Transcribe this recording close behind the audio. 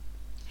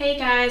Hey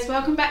guys,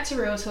 welcome back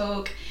to Real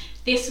Talk.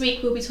 This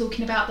week we'll be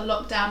talking about the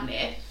lockdown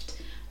lift.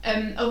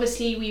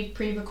 Obviously we've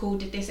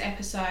pre-recorded this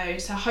episode,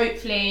 so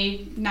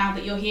hopefully now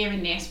that you're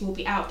hearing this, we'll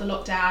be out the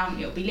lockdown,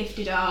 it'll be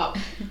lifted up,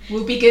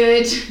 we'll be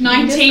good,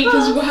 19th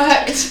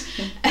has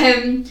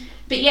worked.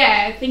 But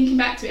yeah, thinking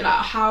back to it,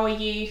 like, how are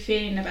you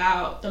feeling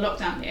about the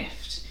lockdown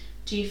lift?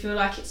 Do you feel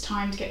like it's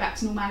time to get back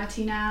to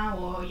normality now,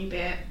 or are you a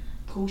bit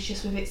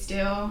cautious with it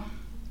still?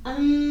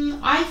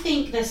 I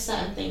think there's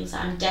certain things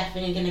that I'm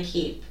definitely going to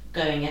keep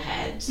going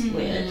ahead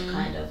with,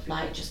 kind of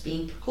like just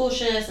being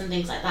precautious and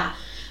things like that.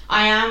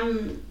 I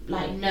am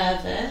like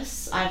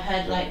nervous. I've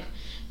heard like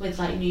with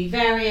like new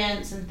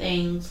variants and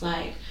things,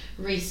 like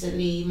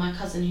recently my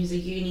cousin who's a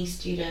uni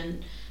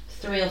student,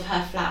 3 of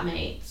her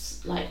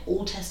flatmates like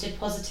all tested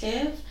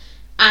positive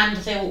and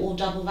they were all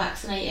double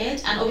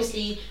vaccinated, and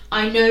obviously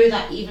I know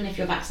that even if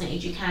you're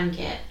vaccinated you can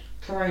get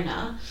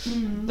corona,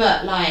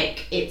 but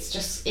like it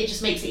just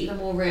makes it even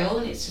more real,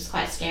 and it's just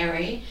quite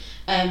scary.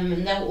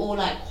 And they were all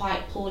like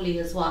quite poorly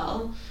as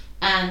well,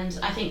 and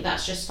I think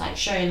that's just like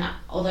showing that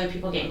although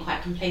people are getting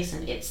quite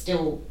complacent, it's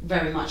still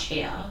very much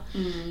here.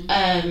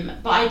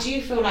 But I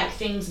do feel like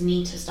things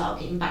need to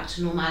start getting back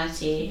to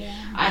normality.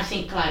 I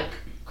think like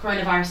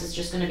coronavirus is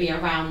just going to be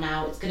around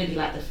now. It's going to be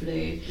like the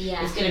flu.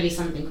 It's going to be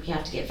something we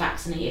have to get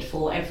vaccinated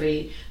for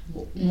every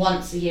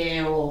once a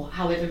year, or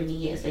however many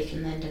years they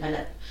can then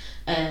develop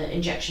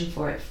injection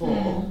for it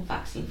for,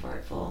 vaccine for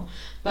it for.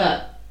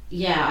 But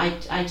yeah,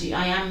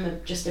 I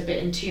am just a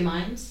bit in two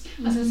minds.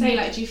 I was gonna say,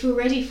 like, do you feel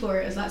ready for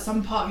it? As like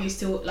some part of you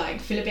still like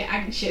feel a bit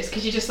anxious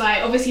because you're just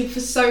like, obviously for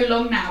so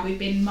long now we've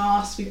been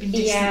masked, we've been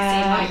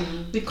distancing, like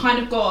we've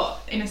kind of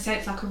got in a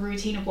sense like a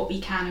routine of what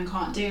we can and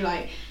can't do.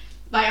 Like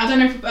I don't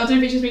know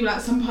if it's just me, but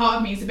like some part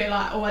of me is a bit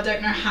like, oh, I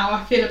don't know how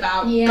I feel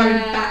about going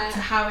back to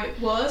how it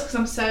was, because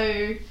I'm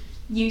so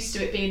used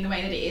to it being the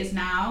way that it is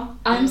now.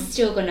 I'm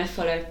still going to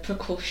follow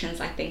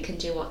precautions, I think, and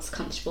do what's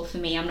comfortable for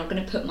me. I'm not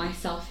going to put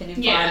myself in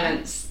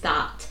environments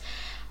that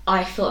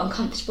I feel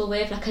uncomfortable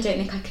with. Like, I don't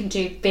think I can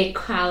do big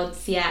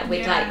crowds yet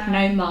with like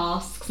no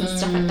masks and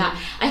stuff like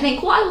that. I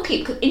think what I will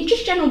keep, in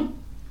just general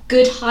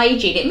good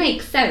hygiene, it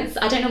makes sense.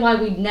 I don't know why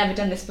we've never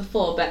done this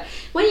before, but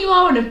when you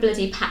are on a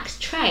bloody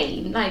packed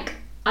train, like,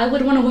 I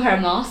would want to wear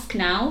a mask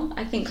now.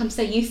 I think I'm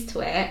so used to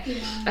it.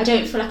 I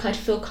don't feel like I'd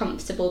feel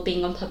comfortable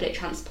being on public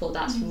transport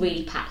that's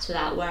really packed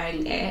without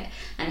wearing it,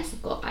 unless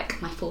I've got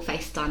like my full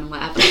face done or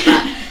whatever.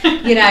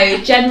 But you know,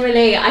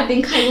 generally I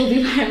think I will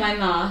be wearing my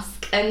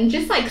mask and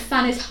just like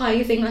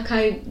sanitising. Like,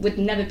 I would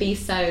never be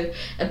so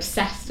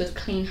obsessed with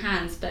clean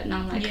hands, but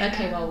now I'm like,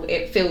 okay, well,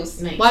 it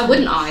feels, why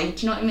wouldn't I?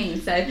 Do you know what I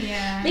mean? So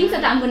things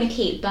like that I'm going to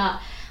keep, but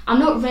I'm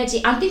not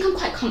ready. I think I'm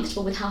quite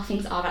comfortable with how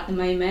things are at the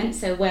moment.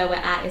 So where we're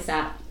at is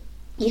that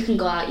you can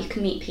go out, you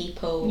can meet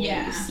people,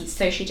 you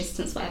social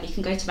distance, whatever, you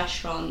can go to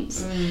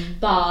restaurants,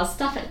 bars,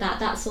 stuff like that,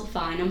 that's all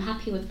fine, I'm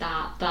happy with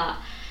that. But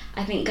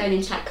I think going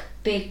into like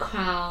big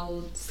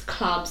crowds,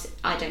 clubs,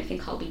 I don't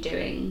think I'll be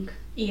doing.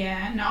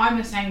 Yeah, no, I'm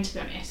the same, to be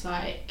honest.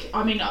 Like,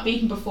 I mean, like,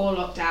 even before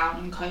lockdown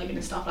and COVID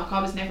and stuff, like, I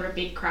was never a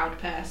big crowd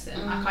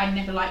person. Like, I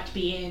never liked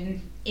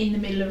being in the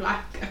middle of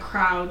like a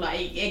crowd. Like,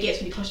 it gets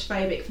really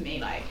claustrophobic for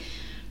me, like.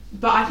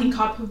 But I think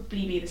I'd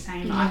probably be the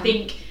same. Like, I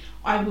think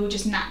I will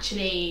just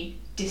naturally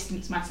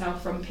distance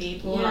myself from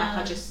people. Like,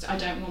 I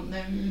don't want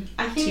them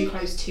too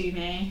close to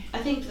me. I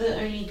think the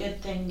only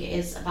good thing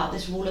is about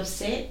this rule of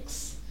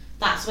 6.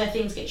 That's where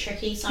things get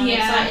tricky, so I'm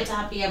excited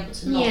to be able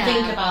to not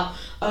think about,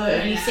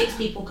 only 6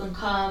 people can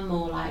come,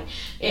 or like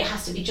it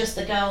has to be just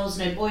the girls,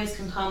 no boys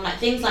can come, like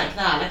things like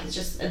that. Like, it's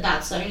just,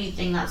 that's the only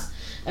thing that's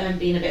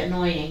being a bit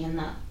annoying, and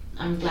that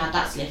I'm glad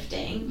that's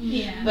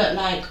lifting. But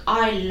like,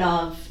 I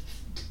loved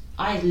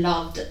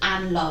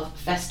and love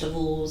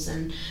festivals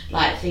and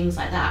like things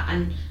like that,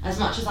 and as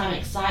much as I'm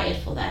excited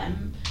for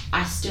them,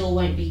 I still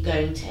won't be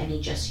going to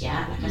any just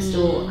yet. Like,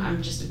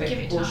 I'm just a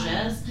bit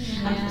cautious.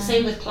 And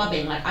same with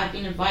clubbing. Like, I've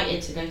been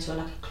invited to go to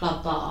a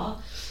club bar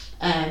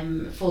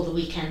for the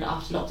weekend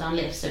after lockdown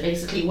lifts, so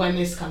basically when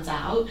this comes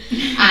out,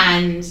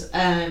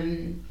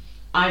 and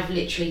I've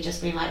literally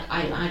just been like,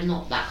 I'm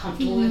not that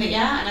comfortable with it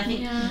yet, and I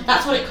think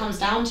that's what it comes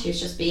down to, is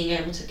just being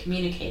able to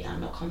communicate that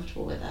I'm not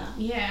comfortable with it.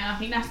 Yeah, I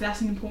think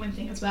that's an important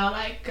thing as well,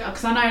 like,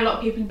 because I know a lot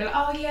of people can be like,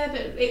 oh yeah,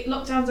 but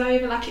lockdown's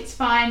over, like, it's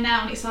fine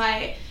now, and it's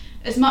like,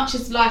 as much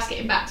as life's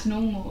getting back to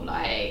normal,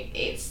 like,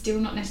 it's still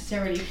not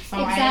necessarily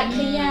fine.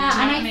 Exactly, yeah.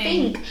 And I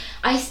think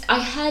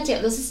I heard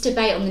there was this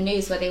debate on the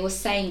news where they were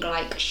saying,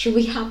 like, should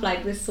we have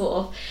like this sort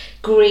of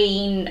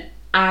green,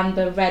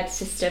 amber, red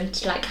system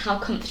to like how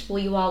comfortable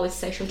you are with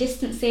social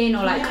distancing,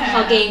 or like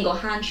hugging or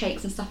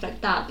handshakes and stuff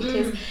like that,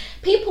 because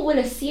people will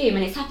assume,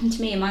 and it's happened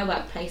to me in my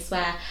workplace,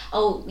 where,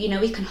 oh, you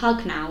know, we can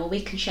hug now, or we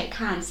can shake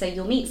hands, so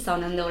you'll meet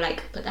someone and they'll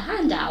like put their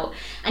hand out,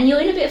 and you're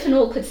in a bit of an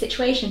awkward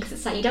situation, because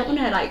it's like you don't want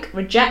to like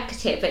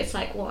reject it, but it's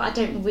like, well, I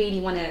don't really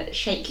want to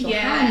shake your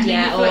hand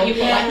yet, or then you've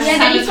got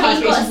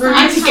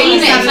I've seen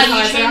it. It's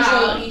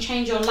like you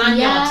change your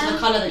lanyard to the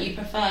colour that you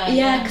prefer.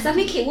 Because I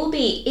think it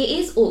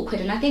is awkward,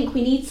 and I think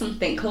we need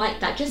something like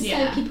that, just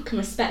so people can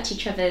respect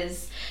each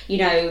other's you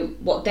know,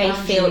 what they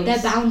feel,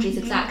 their boundaries,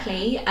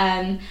 exactly.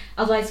 Yeah.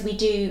 Otherwise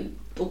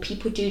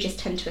people do just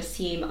tend to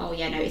assume, oh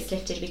yeah, no, it's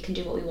lifted, we can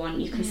do what we want,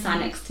 you can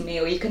stand next to me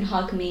or you can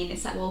hug me, and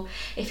it's like, well,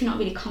 if you're not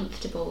really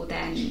comfortable,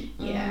 then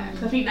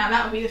because I think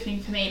that would be the thing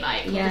for me,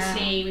 like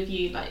obviously with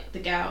you, like the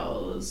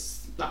girls,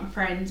 like my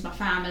friends, my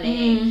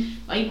family,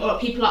 like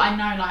people that I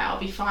know, like I'll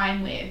be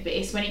fine with, but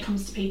it's when it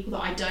comes to people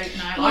that I don't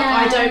know, like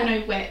I don't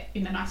know where,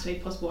 in the nicest way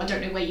possible, I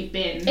don't know where you've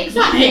been,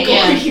 exactly,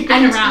 or you've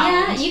been around.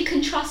 Yeah, you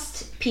can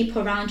trust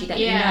people around you that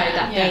you know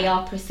that they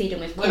are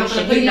proceeding with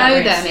caution, who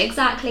know them,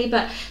 exactly.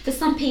 But for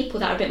some people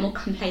that are a bit more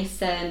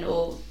complacent,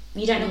 or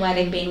you don't know where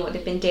they've been, what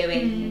they've been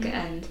doing,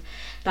 and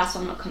that's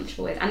what I'm not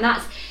comfortable with. And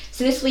that's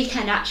so this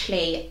weekend,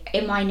 actually,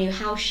 in my new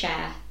house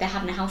share, they're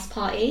having a house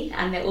party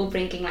and they're all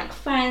bringing like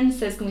friends, so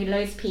there's gonna be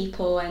loads of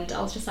people, and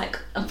I was just like,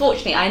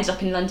 unfortunately I ended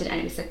up in London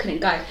anyway, so I couldn't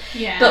go,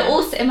 but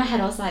also in my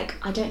head I was like,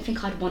 I don't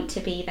think I'd want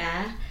to be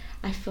there.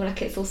 I feel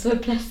like it's also a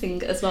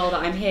blessing as well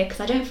that I'm here, because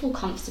I don't feel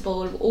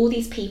comfortable with all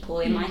these people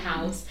in my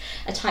house,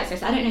 a tight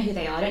space. I don't know who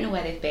they are, I don't know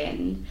where they've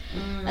been,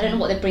 I don't know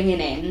what they're bringing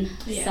in,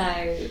 so...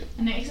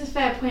 And it's a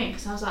fair point,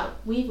 because I was like,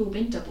 we've all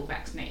been double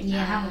vaccinated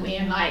now, haven't we?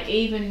 And like,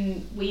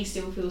 even we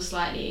still feel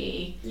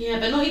slightly... Yeah,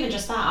 but not even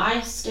just that,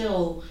 I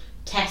still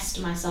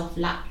test myself,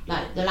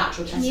 like the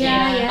lateral testing,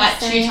 like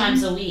same. 2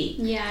 times a week.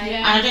 Yeah.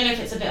 And I don't know if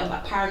it's a bit of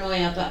like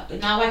paranoia, but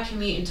now I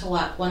commute into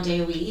work 1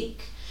 day a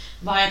week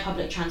via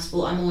public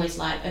transport. I'm always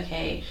like,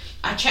 okay,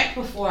 I check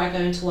before I go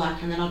into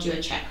work, and then I'll do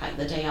a check like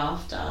the day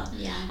after.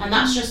 And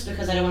that's just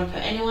because I don't want to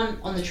put anyone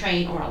on the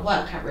train or at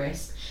work at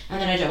risk,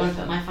 and then I don't want to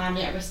put my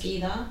family at risk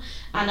either.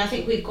 And I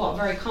think we've got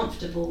very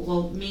comfortable,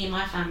 well, me and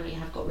my family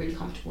have got really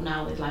comfortable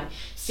now with like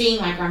seeing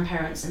my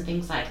grandparents and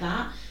things like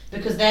that,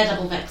 because they're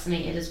double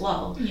vaccinated as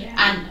well.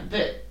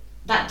 But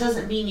that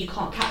doesn't mean you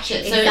can't catch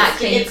it. So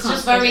exactly, it's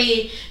just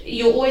very,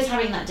 you're always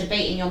having that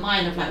debate in your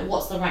mind of like,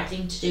 what's the right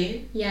thing to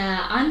do?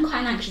 Yeah, I'm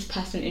quite an anxious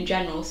person in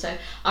general, so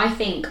I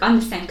think I'm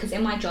the same, because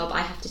in my job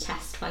I have to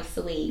test twice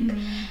a week.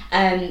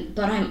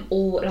 But I'm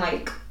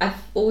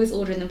I've always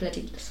ordering the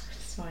bloody,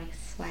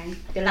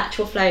 the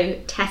lateral flow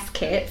test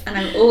kits, and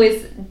I'm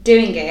always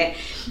doing it,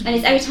 and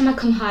it's every time I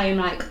come home,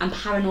 like I'm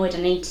paranoid,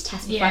 I need to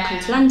test before I come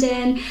to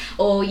London,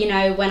 or you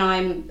know, when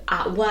I'm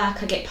at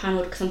work I get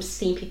paranoid because I'm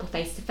seeing people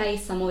face to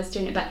face, so I'm always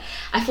doing it. But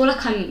I feel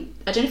like I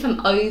don't know if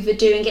I'm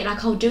overdoing it,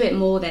 like I'll do it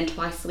more than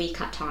twice a week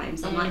at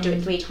times, I might do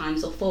it 3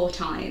 times or 4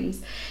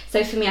 times.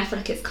 So for me, I feel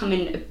like it's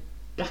coming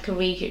like a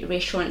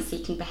reassurance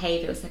seeking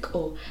behaviour. It's like,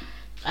 oh,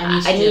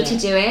 I need to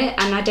do it,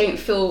 and I don't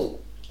feel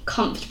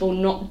comfortable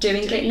not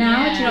doing it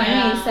now. Do you know what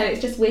I mean? So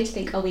it's just weird to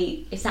think,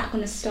 is that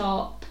going to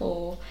stop,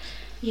 or...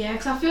 Yeah,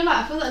 because I feel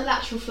like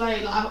lateral flow,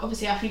 like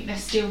obviously I think they're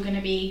still going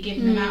to be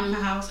giving them out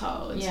for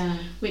households,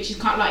 which is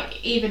kind of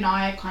like, even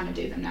I kind of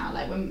do them now,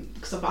 like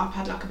because I've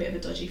had like a bit of a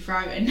dodgy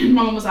throat, and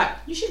my mum was like,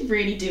 you should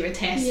really do a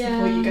test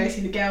before you go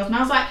see the girls, and I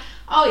was like,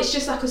 oh, it's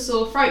just like a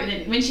sore throat. And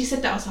then when she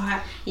said that, I was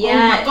like,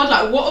 oh my god,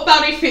 like what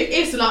about if it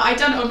is? Like I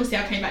done it, obviously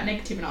I came back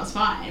negative and I was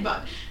fine,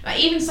 but like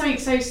even something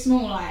so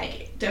small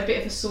like a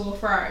bit of a sore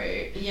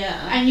throat,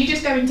 and you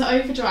just go into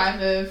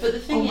overdrive of, but the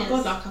thing is,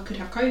 god, like I could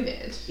have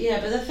COVID. Yeah,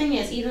 but the thing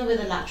is, even with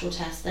a lateral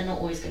test, they're not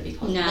always going to be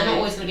positive. They're not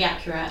always going to be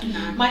accurate.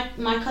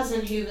 My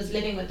cousin who was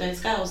living with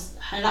those girls,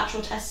 her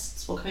lateral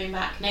tests were coming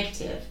back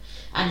negative,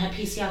 and her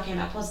PCR came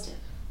back positive.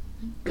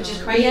 Which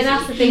is crazy. Yeah,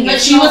 that's the thing.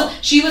 But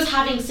she was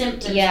having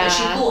symptoms, but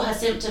she thought her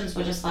symptoms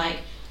were just like,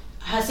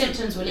 her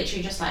symptoms were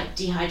literally just like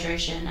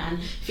dehydration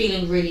and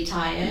feeling really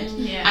tired,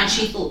 and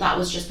she thought that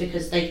was just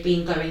because they'd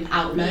been going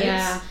out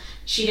loads.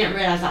 She didn't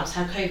realise that was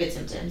her COVID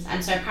symptoms,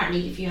 and so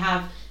apparently if you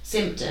have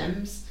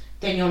symptoms,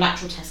 then your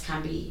lateral test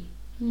can be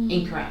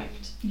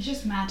incorrect. It's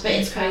just mad. But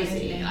it's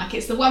crazy. It? Like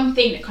it's the one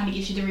thing that kind of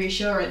gives you the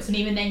reassurance, and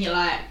even then you're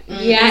like,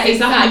 exactly.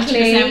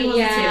 100%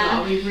 positive,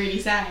 like we really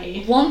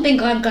say. One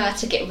thing I'm glad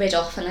to get rid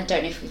of, and I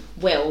don't know if we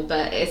will,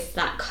 but it's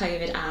that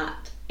COVID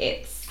app.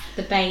 It's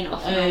the bane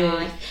of my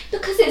life,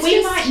 because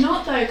we might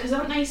not though, because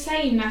aren't they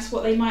saying that's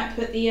what they might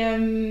put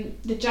the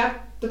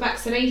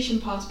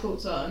vaccination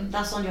passports on?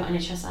 That's on your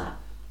NHS app.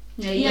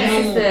 No,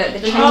 the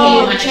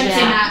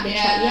check-in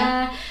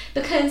app.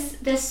 Because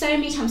there's so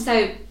many times.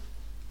 So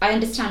I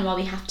understand why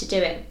we have to do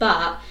it,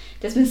 but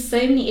there's been so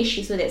many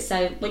issues with it.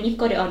 So when you've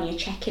got it on, you're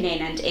checking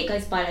in, and it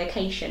goes by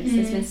location. So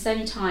there's been so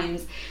many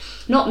times,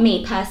 not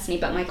me personally,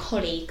 but my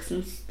colleagues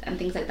and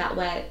things like that,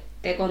 where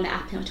they go on the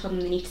app and I told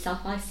them they need to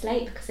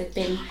self-isolate because they've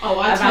been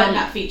I turned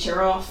that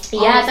feature off.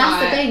 Yeah,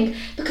 that's the thing,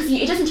 because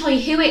it doesn't tell you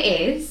who it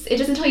is, it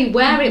doesn't tell you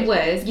where it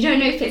was, you don't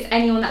know if it's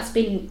anyone that's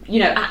been,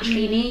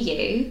 actually near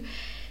you.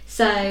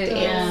 So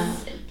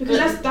it's...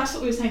 Because that's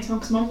what we were saying to Mum,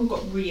 because Mum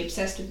got really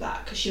obsessed with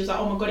that, because she was like,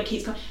 oh my god, it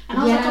keeps coming. And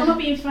I was like, I'm not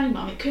being funny,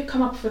 Mum, it could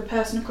come up for the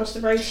person across the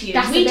road to you.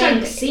 We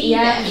don't see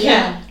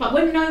them. Like,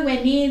 we're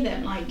nowhere near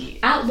them. Like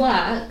at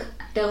work,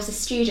 there was a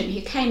student who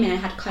came in and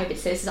had COVID,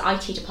 so this is the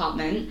IT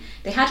department.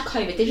 They had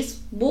COVID, they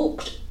just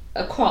walked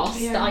across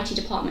the IT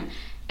department.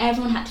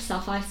 Everyone had to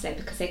self-isolate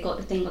because they got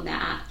the thing on their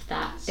app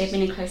that they've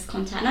been in close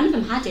contact. None of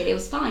them had it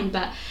was fine,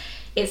 but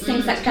It's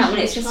things like that when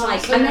it's just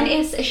like, and then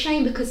it's a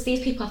shame because these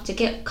people have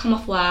to come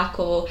off work,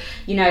 or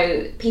you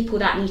know, people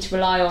that need to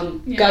rely on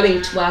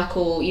going to work,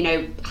 or you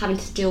know, having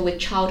to deal with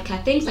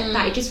childcare, things like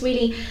that. It just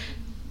really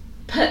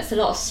puts a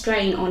lot of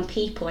strain on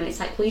people, and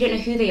it's like, well, you don't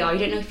know who they are, you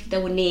don't know if they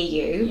were near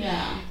you.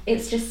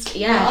 It's just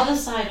the other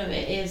side of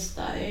it is,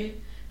 though,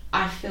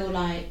 I feel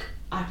like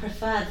I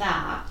prefer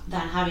that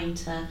than having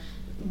to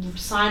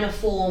sign a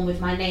form with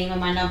my name and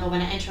my number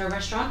when I enter a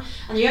restaurant.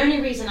 And the only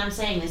reason I'm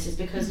saying this is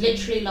because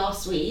literally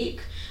last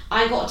week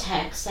I got a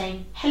text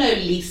saying, "Hello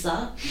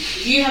Lisa,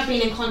 you have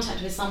been in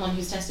contact with someone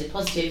who's tested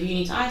positive, you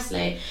need to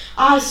isolate."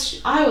 I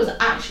was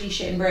actually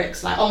shitting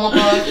bricks, like, oh my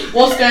god,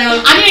 what's going on?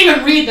 I didn't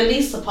even read the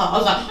Lisa part. I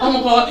was like, oh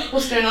my god,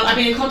 what's going on? I've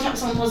been in contact with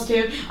someone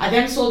positive. I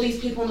then saw these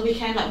people on the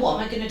weekend, like, what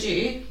am I going to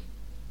do?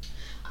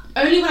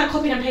 Only when I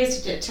copied and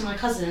pasted it to my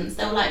cousins,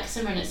 they were like,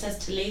 "Simran, it says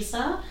to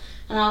Lisa."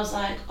 And I was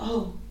like,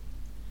 oh,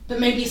 but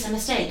maybe it's a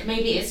mistake.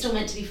 Maybe it's still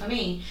meant to be for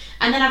me.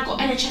 And then I've got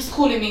NHS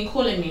calling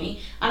me,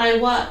 and I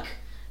work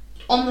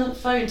on the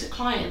phone to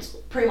clients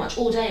pretty much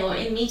all day or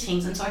in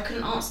meetings, and so I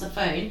couldn't answer the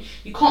phone.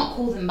 You can't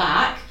call them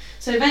back.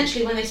 So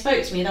eventually when they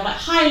spoke to me, they were like,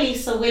 "Hi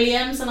Lisa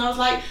Williams," and I was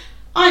like,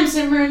 "I'm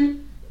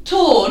Simran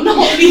Tor,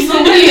 not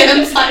Lisa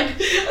Williams."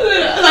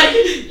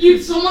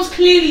 Someone's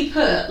clearly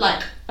put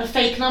like a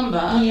fake number,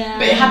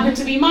 but it happened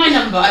to be my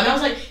number, and I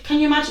was like, can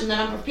you imagine the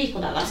number of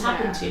people that's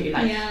happened to?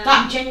 Like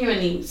that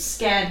genuinely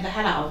scared the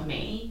hell out of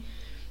me.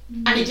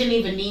 And it didn't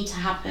even need to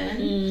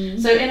happen.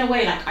 So in a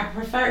way, like, I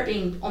prefer it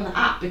being on the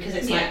app because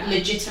it's like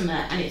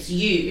legitimate and it's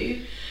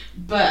you,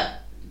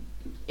 but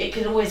it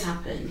could always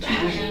happen.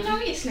 Have you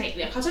noticed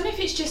lately? Like, I don't know if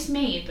it's just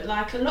me, but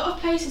like a lot of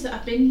places that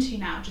I've been to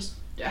now just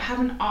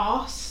haven't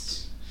asked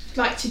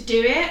like to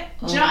do it.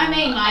 Do you know what I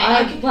mean?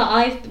 Like,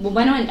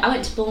 when I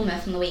went to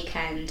Bournemouth on the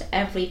weekend,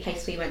 every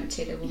place we went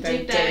to, they were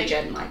very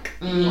diligent, like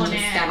on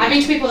it. I've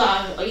been to people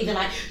that are either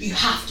like, you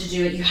have to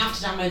do it, you have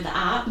to download the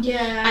app.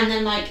 Yeah. And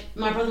then like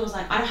my brother was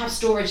like, I don't have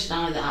storage to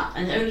download the app,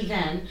 and only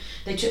then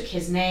they took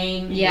his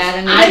name, his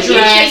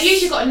address. They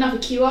usually got another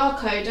QR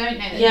code, don't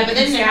they? But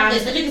then they have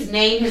this. They took his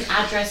name, his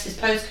address, his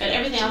postcode,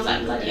 everything. I was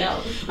like, bloody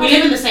hell. We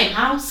live in the same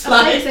house.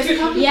 Like, there's a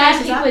couple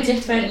people are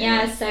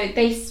different. So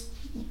they.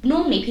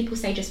 Normally people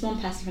say just one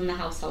person from the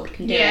household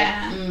can do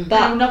it.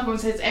 But another one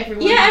says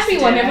everyone.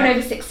 Everyone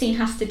over 16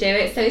 has to do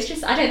it. So it's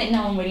just, I don't think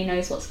no one really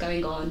knows what's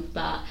going on.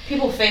 But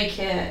people fake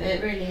it.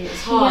 It really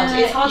is hard.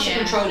 It's hard to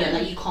control it.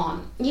 Like you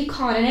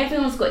can't. And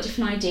everyone's got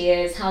different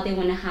ideas how they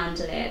want to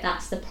handle it.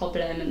 That's the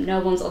problem. And no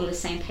one's on the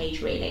same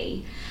page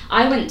really.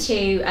 I went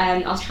to, I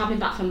was travelling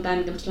back from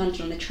Birmingham to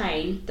London on the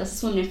train. There was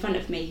this woman in front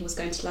of me who was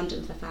going to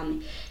London with her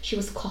family. She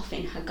was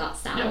coughing her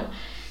guts out.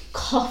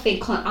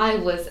 I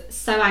was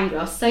so angry.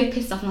 I was so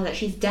pissed off, and I was like,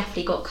 she's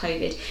definitely got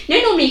COVID. You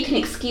know, normally you can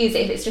excuse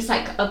it if it's just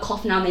like a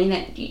cough now and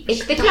then. They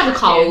could have a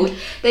cold,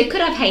 they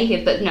could have hay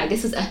fever, but no,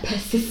 this was a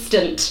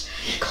persistent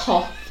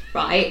cough,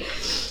 right?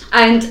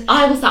 And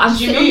I was like, I'm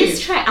sitting on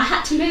this train. I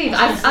had to move.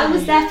 I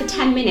was there for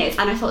 10 minutes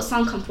and I felt so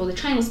uncomfortable. The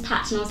train was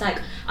packed, and I was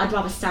like, I'd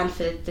rather stand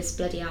for this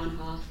bloody hour and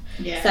a half.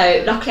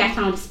 So luckily I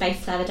found a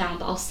space further down,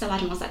 but I was so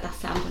adamant. I was like,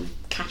 that's it, I'm going to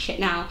catch it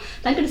now.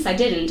 Thank goodness I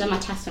didn't. Done my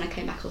test when I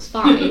came back, I was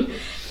fine.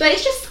 But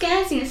it just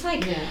scares me. It's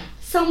like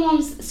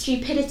someone's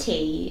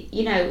stupidity,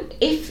 you know,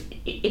 if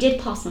it did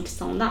pass on to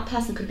someone, that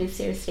person could have been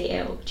seriously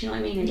ill. Do you know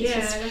what I mean? And it's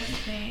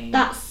definitely.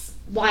 That's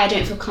why I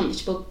don't feel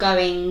comfortable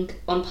going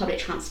on public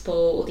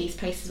transport or these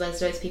places where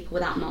there's loads of people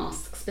without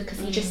masks, because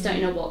you just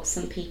don't know what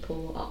some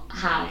people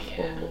have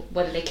or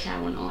whether they care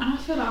or not. And I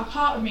feel like a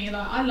part of me,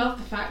 like, I love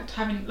the fact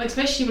having, like,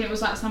 especially when it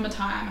was like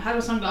summertime, I had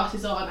my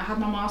sunglasses on, I had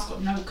my mask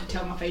on, no one could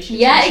tell my facial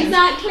expressions.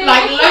 Exactly.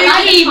 Like,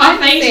 low-key, my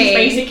face is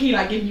basically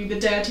like giving you the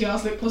dirty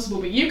ass look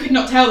possible, but you could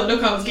not tell the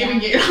look I was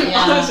giving you.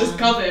 I was just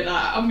covered.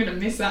 Like, I'm gonna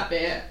miss that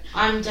bit.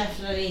 I'm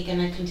definitely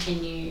gonna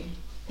continue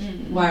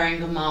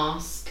wearing a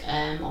mask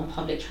on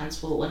public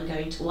transport when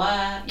going to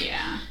work,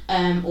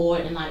 or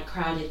in like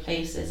crowded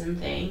places and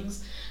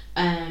things.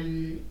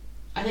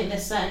 I think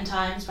there's certain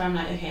times where I'm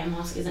like, okay, a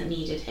mask isn't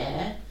needed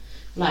here,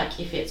 like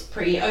if it's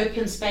pretty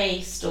open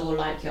spaced or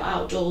like you're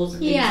outdoors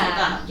and things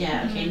like that.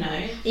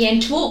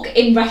 And to walk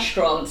in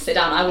restaurants, sit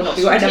down, I will not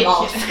be wearing a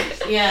mask.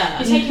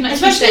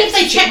 Especially if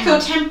they check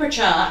your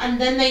temperature and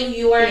then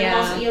you're wearing a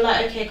mask, you're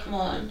like, okay, come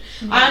on.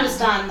 I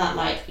understand that,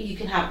 like, you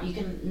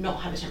can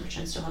not have a temperature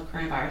and still have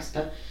coronavirus,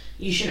 but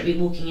you shouldn't be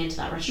walking into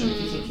that restaurant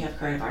if you think you have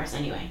coronavirus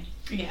anyway.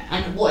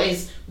 And what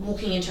is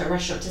walking into a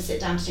restaurant to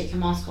sit down to take your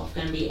mask off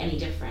going to be any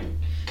different?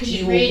 Because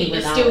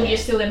you're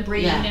still then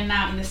breathing in and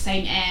out in the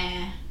same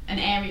air and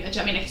area. Do you know what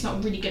I mean? Like, it's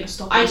not really going to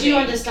stop. I do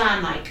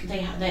understand, like,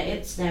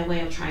 it's their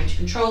way of trying to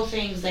control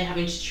things. They're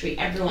having to treat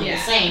everyone the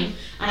same,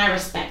 and I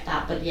respect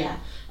that. But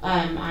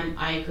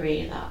I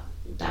agree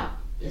that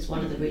is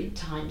one of the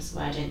times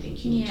where I don't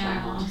think you need to wear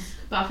a mask.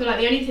 But I feel like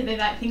the only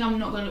thing I'm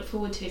not going to look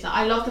forward to is that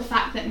I love the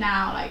fact that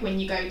now, like, when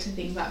you go to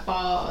things like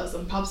bars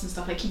and pubs and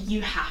stuff, like,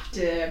 you have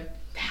to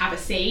have a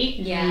seat.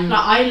 Yeah. Like,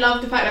 I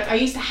love the fact, like, I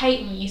used to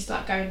hate when we used to,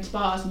 like, go into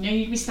bars, and, you know,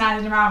 you'd be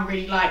standing around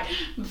really like,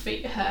 my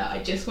feet hurt,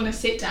 I just want to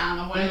sit down,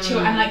 I want to chill,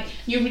 and, like,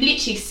 you're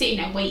literally sitting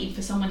there waiting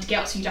for someone to get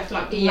up, so you'd have to,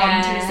 like,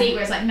 run to the seat,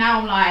 whereas, like, now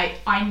I'm like,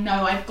 I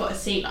know I've got a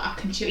seat, like, I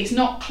can chill, it's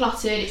not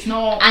cluttered, it's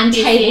not and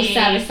busy. table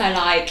service, I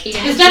like, you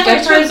There's have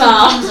to go to a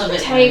bar. of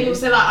it, Table,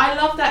 so, like, I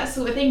love that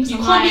sort of thing. You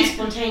can't be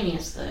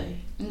spontaneous though.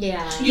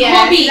 Yeah.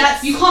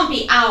 You can't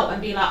be out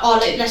and be like, oh,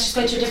 let's just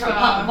go to a different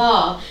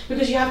bar,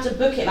 because you have to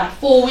book it like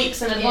 4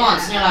 weeks in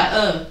advance, and you're like,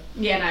 oh.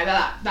 Yeah, no,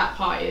 that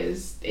part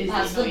is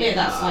that's the bit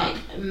that's like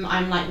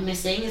I'm like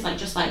missing, is like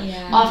just like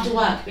after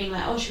work being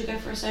like, oh, should we go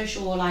for a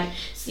social, or like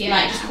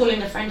like just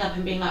calling a friend up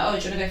and being like, oh,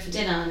 do you want to go for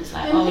dinner, and it's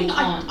like, oh, you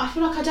can't. I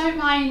feel like I don't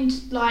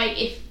mind, like,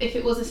 if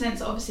it was a sense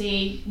that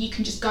obviously you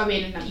can just go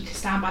in and like you can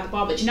stand by the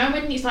bar, but do you know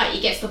when it's like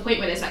it gets to the point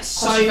where there's like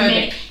so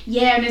many,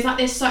 and there's like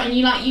there's so, and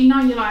you like, you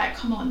know, you're like,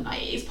 come on,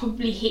 like it's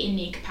probably hitting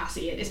near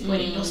capacity at this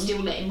point, and you're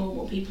still letting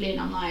more people in.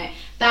 I'm like,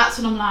 that's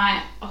when I'm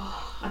like,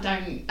 oh,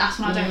 that's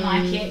when I don't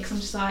like it, because I'm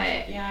just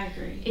like, yeah, I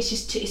agree. It's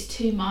just it's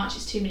too much.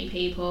 It's too many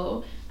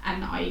people,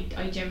 and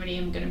I generally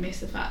am gonna miss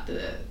the fact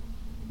that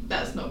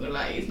that's not gonna,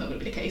 like, it's not gonna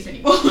be the case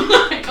anymore.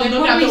 Like, I'm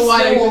not gonna have the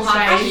wide open space.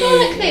 I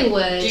feel like they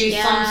would do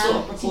some sort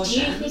of precautions. Do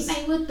you think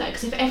they would though?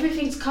 Because if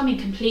everything's coming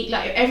complete,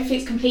 like if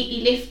everything's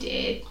completely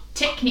lifted,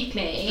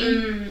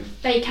 technically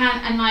they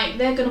can, and like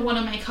they're gonna want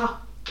to make up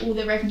all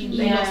the revenue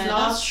they lost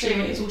last year.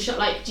 It's all shut.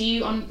 Like, do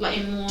you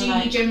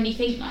you generally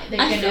think like they're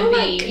gonna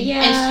be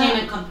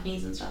entertainment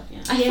companies and stuff? Yeah.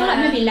 I feel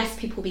like maybe less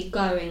people will be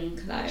going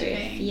though. Do you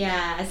think?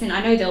 Yeah, as in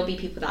I know there'll be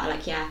people that are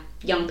like,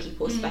 young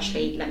people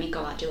especially, let me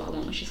go out, do what I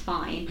want, which is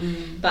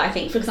fine. But I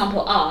think, for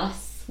example,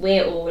 us,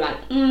 we're all like,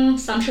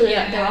 so I'm sure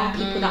there are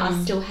people that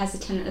are still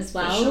hesitant as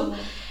well.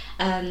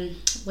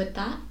 With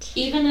that.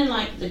 Even in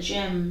like the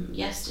gym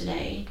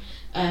yesterday,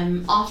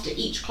 after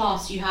each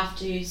class you have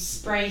to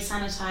spray,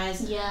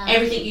 sanitize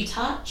everything you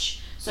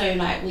touch. So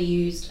like we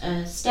used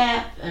a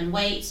step and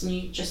weights, and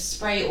you just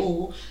spray it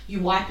all,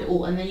 you wipe it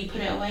all, and then you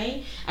put it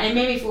away. And it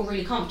made me feel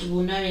really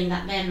comfortable knowing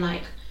that then,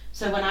 like,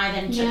 so when I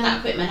then took that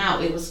equipment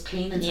out, it was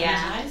clean and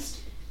sanitized.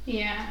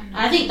 Yeah. And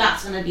I think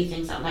that's gonna be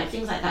things like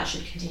that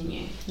should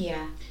continue.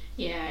 Yeah.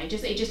 Yeah, it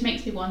just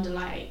makes me wonder,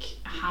 like,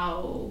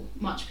 how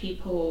much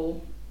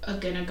people are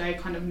gonna go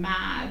kind of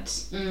mad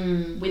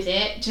with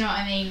it. Do you know what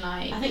I mean?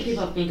 Like, I think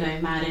people have been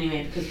going mad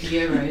anyway because of the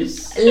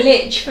Euros.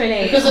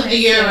 Literally. Because of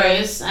the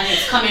Euros, and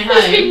it's coming home.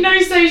 There's been no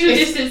social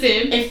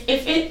distancing. If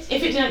it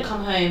didn't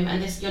come home,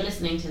 and you're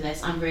listening to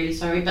this, I'm really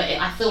sorry, but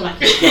I feel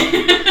like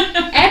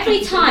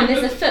every time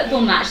there's a football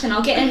match, then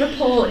I'll get a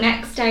report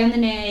next day on the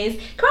news.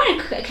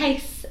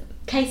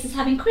 Cases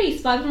have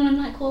increased, but I'm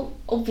like, well,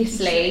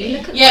 obviously.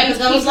 Look at because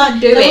there was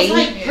like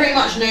pretty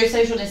much no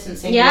social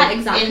distancing. Yeah,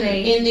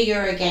 exactly. In the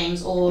Euro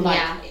games, or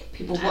like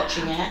people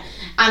watching it,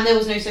 and there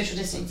was no social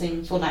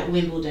distancing for like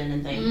Wimbledon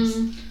and things.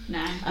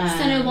 No.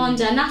 So no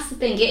wonder, and that's the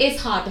thing. It is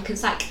hard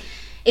because like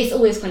it's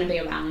always going to be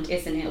around,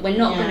 isn't it? We're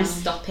not going to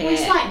stop it.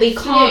 Well, like we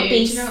can't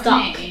be stuck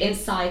I mean?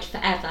 inside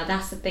forever.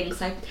 That's the thing.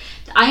 So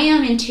I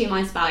am in two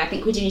minds about it. I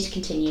think we do need to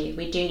continue.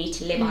 We do need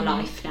to live our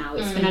life now.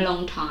 It's been a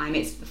long time.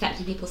 It's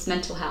affecting people's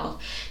mental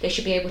health. They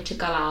should be able to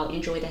go out,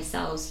 enjoy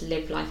themselves,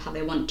 live life how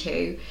they want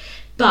to.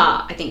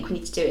 But I think we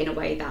need to do it in a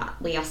way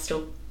that we are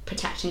still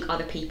protecting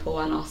other people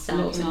and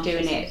ourselves, and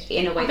doing it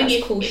in a way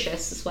that's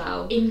cautious as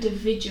well.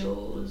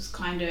 Individuals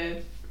kind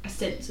of are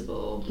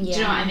sensible. Do you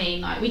know what I mean?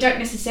 Like, we don't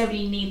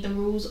necessarily need the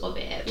rules of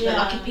it, but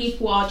like if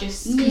people are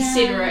just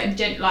considerate and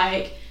don't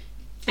like,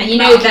 and you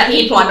know that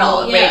people are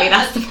not really,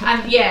 that's the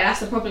problem. And that's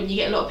the problem. You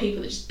get a lot of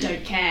people that just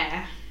don't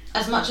care.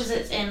 As much as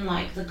it's in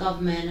like the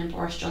government and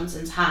Boris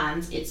Johnson's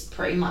hands, it's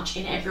pretty much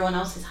in everyone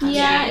else's hands.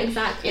 Yeah,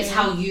 exactly. It's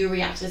how you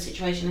react to the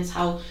situation. It's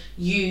how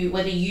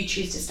whether you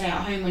choose to stay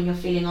at home when you're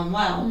feeling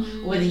unwell,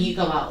 or whether you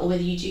go out, or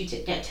whether you do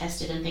get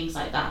tested and things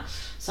like that.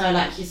 So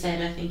like you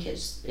said, I think it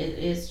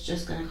is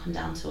just going to come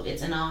down to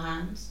it's in our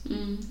hands.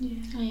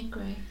 Yeah, I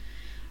agree.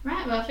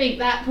 Right, well, I think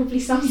that probably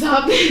sums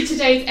up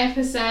today's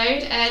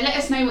episode. Let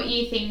us know what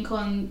you think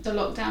on the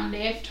lockdown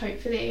lift.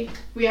 Hopefully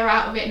we are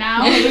out of it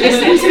now. We're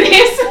listening to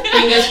this.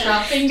 Fingers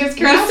crossed. Fingers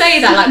We crossed.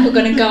 say that like we're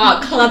going to go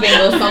out clubbing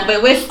or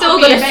something. We're still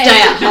going to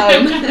stay at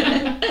home.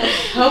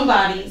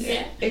 Homebodies.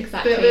 Yeah,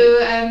 exactly. But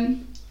we'll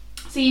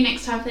see you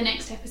next time for the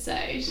next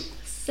episode.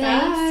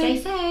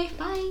 Stay safe.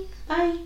 Bye. Bye.